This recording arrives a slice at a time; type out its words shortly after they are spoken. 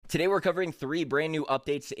Today we're covering 3 brand new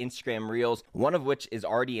updates to Instagram Reels, one of which is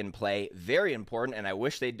already in play, very important, and I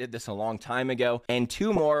wish they did this a long time ago, and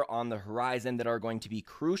 2 more on the horizon that are going to be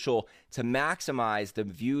crucial to maximize the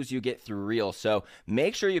views you get through Reels. So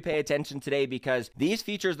make sure you pay attention today because these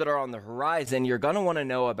features that are on the horizon, you're going to want to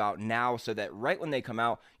know about now so that right when they come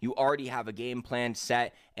out, you already have a game plan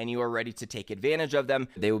set and you are ready to take advantage of them.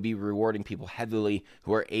 They will be rewarding people heavily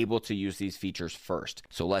who are able to use these features first.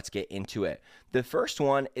 So let's get into it. The first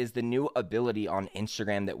one is the new ability on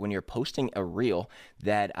Instagram that when you're posting a reel,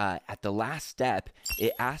 that at the last step,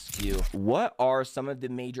 it asks you, what are some of the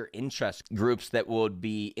major interest groups that would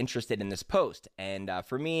be interested in this post? And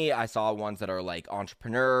for me, I saw ones that are like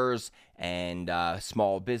entrepreneurs and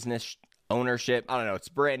small business ownership. I don't know, it's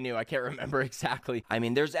brand new. I can't remember exactly. I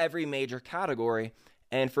mean, there's every major category.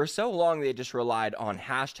 And for so long, they just relied on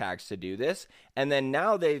hashtags to do this. And then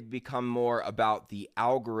now they've become more about the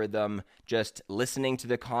algorithm, just listening to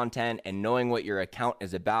the content and knowing what your account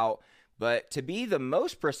is about. But to be the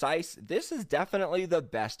most precise, this is definitely the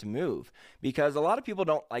best move because a lot of people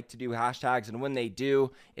don't like to do hashtags. And when they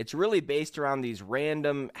do, it's really based around these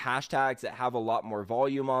random hashtags that have a lot more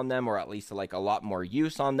volume on them, or at least like a lot more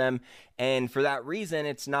use on them. And for that reason,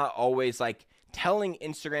 it's not always like telling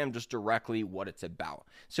Instagram just directly what it's about.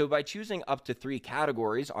 So by choosing up to 3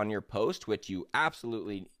 categories on your post, which you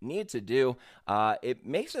absolutely need to do, it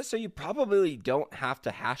makes it so you probably don't have to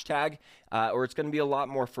hashtag, or it's going to be a lot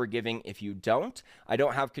more forgiving if you don't. I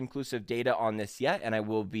don't have conclusive data on this yet, and I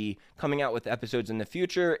will be coming out with episodes in the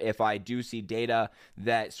future if I do see data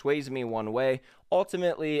that sways me one way.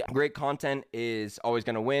 Ultimately, great content is always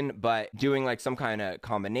going to win, but doing like some kind of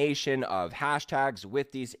combination of hashtags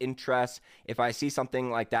with these interests, if I see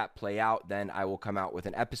something like that play out, then I will come out with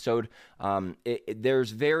an episode.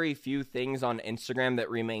 There's very few things on Instagram that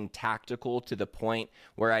remain tactical to the point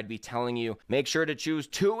where I'd be telling you, make sure to choose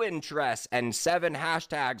 2 interests and 7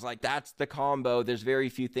 hashtags. Like that's the combo. There's very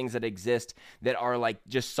few things that exist that are like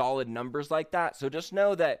just solid numbers like that. So just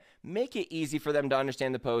know that make it easy for them to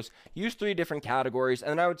understand the post. Use 3 different categories,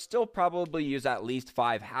 and I would still probably use at least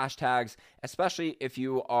 5 hashtags, especially if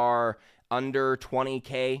you are under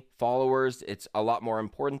 20K followers. It's a lot more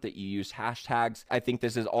important that you use hashtags. I think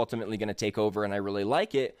this is ultimately going to take over, and I really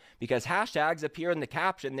like it because hashtags appear in the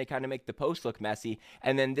caption. They kind of make the post look messy,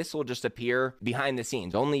 and then this will just appear behind the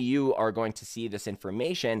scenes. Only you are going to see this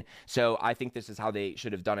information. So I think this is how they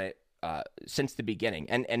should have done it since the beginning,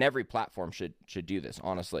 and every platform should do this,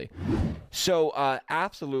 honestly. So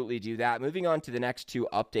absolutely do that. Moving on to the next 2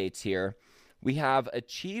 updates here. We have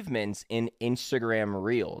achievements in Instagram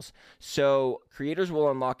Reels. So creators will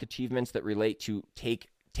unlock achievements that relate to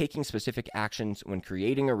taking specific actions when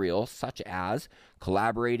creating a reel, such as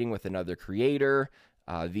collaborating with another creator,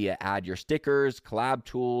 via add your stickers, collab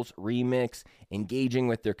tools, remix, engaging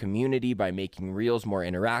with their community by making Reels more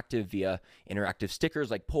interactive via interactive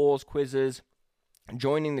stickers like polls, quizzes,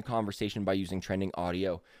 joining the conversation by using trending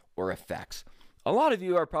audio or effects. A lot of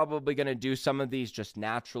you are probably going to do some of these just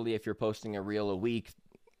naturally if you're posting a reel a week,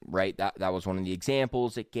 right? That was one of the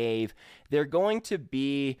examples it gave. They're going to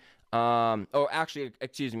be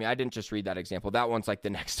excuse me, I didn't just read that example. That one's like the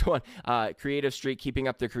next one. Creative streak, keeping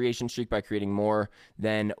up the creation streak by creating more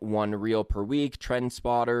than 1 reel per week. Trend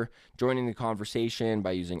spotter, joining the conversation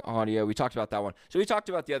by using audio. We talked about that one. So we talked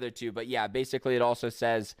about the other 2, but yeah, basically it also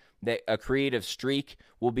says that a creative streak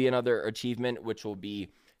will be another achievement, which will be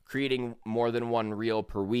creating more than 1 reel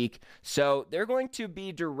per week. So they're going to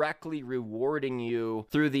be directly rewarding you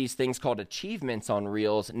through these things called achievements on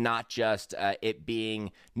Reels, not just it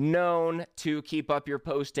being known to keep up your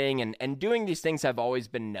posting. And doing these things have always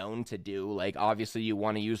been known to do. Like obviously you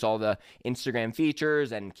want to use all the Instagram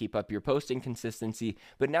features and keep up your posting consistency.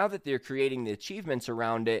 But now that they're creating the achievements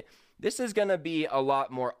around it, this is going to be a lot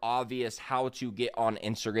more obvious how to get on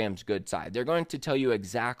Instagram's good side. They're going to tell you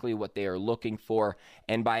exactly what they are looking for.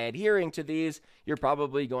 And by adhering to these, you're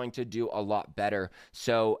probably going to do a lot better.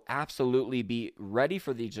 So absolutely be ready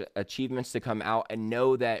for these achievements to come out and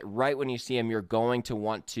know that right when you see them, you're going to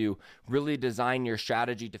want to really design your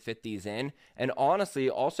strategy to fit these in. And honestly,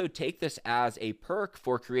 also take this as a perk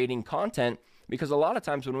for creating content. Because a lot of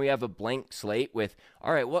times when we have a blank slate with,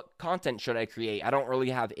 all right, what content should I create? I don't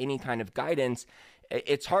really have any kind of guidance.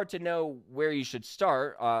 It's hard to know where you should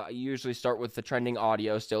start. You usually start with the trending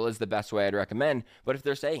audio, still is the best way I'd recommend. But if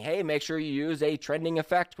they're saying, hey, make sure you use a trending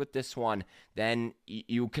effect with this one, then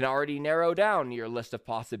you can already narrow down your list of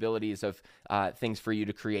possibilities of things for you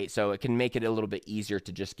to create. So it can make it a little bit easier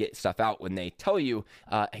to just get stuff out when they tell you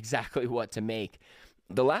exactly what to make.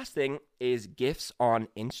 The last thing is GIFs on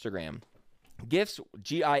Instagram. GIFs,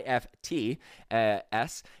 GIFT,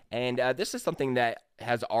 and this is something that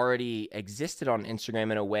has already existed on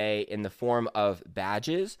Instagram in a way in the form of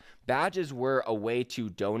badges. Badges were a way to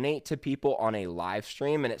donate to people on a live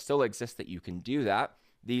stream, and it still exists that you can do that.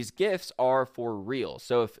 These GIFs are for reels.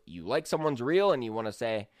 So if you like someone's reel and you want to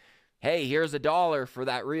say, hey, here's $1 for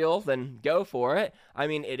that reel, then go for it. I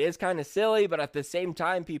mean, it is kind of silly, but at the same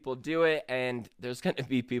time, people do it, and there's going to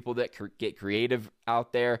be people that get creative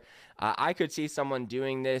out there. I could see someone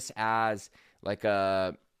doing this as like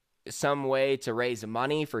some way to raise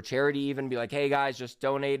money for charity, even be like, hey guys, just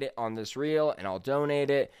donate it on this reel and I'll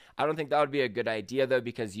donate it. I don't think that would be a good idea though,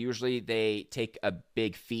 because usually they take a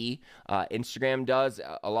big fee. Instagram does.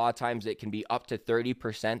 A lot of times it can be up to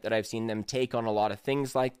 30% that I've seen them take on a lot of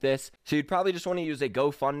things like this. So you'd probably just want to use a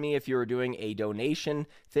GoFundMe if you were doing a donation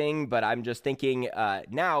thing, but I'm just thinking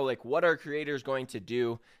now, like, what are creators going to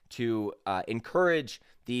do to encourage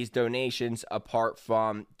these donations apart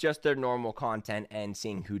from just their normal content and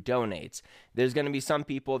seeing who donates? There's going to be some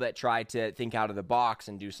people that try to think out of the box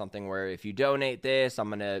and do something where if you donate this, I'm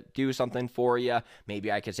going to do something for you.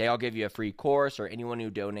 Maybe I could say I'll give you a free course, or anyone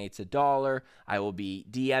who donates $1, I will be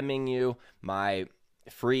DMing you my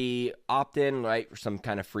free opt-in, right, or some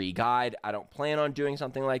kind of free guide. I don't plan on doing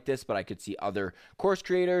something like this, but I could see other course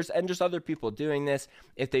creators and just other people doing this.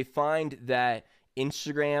 If they find that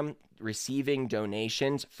Instagram receiving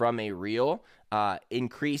donations from a reel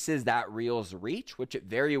increases that reel's reach, which it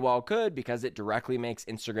very well could because it directly makes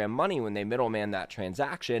Instagram money when they middleman that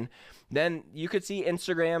transaction, then you could see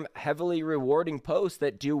Instagram heavily rewarding posts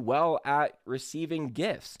that do well at receiving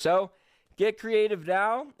gifts. So get creative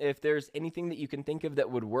now. If there's anything that you can think of that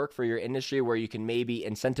would work for your industry where you can maybe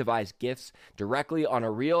incentivize gifts directly on a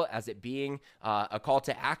reel as it being a call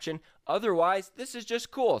to action. Otherwise, this is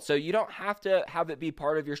just cool. So you don't have to have it be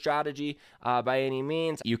part of your strategy by any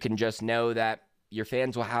means. You can just know that your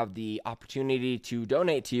fans will have the opportunity to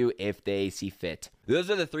donate to you if they see fit.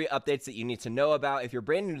 Those are the 3 updates that you need to know about. If you're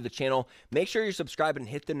brand new to the channel, make sure you're subscribed and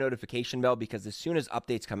hit the notification bell, because as soon as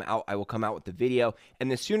updates come out, I will come out with the video.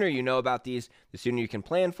 And the sooner you know about these, the sooner you can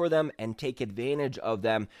plan for them and take advantage of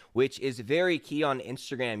them, which is very key on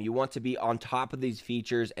Instagram. You want to be on top of these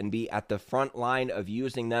features and be at the front line of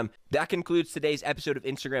using them. That concludes today's episode of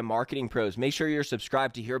Instagram Marketing Pros. Make sure you're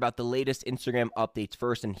subscribed to hear about the latest Instagram updates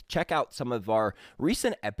first, and check out some of our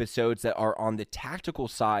recent episodes that are on the tactical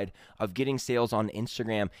side of getting sales on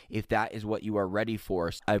Instagram if that is what you are ready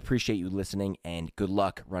for. I appreciate you listening, and good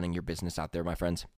luck running your business out there, my friends.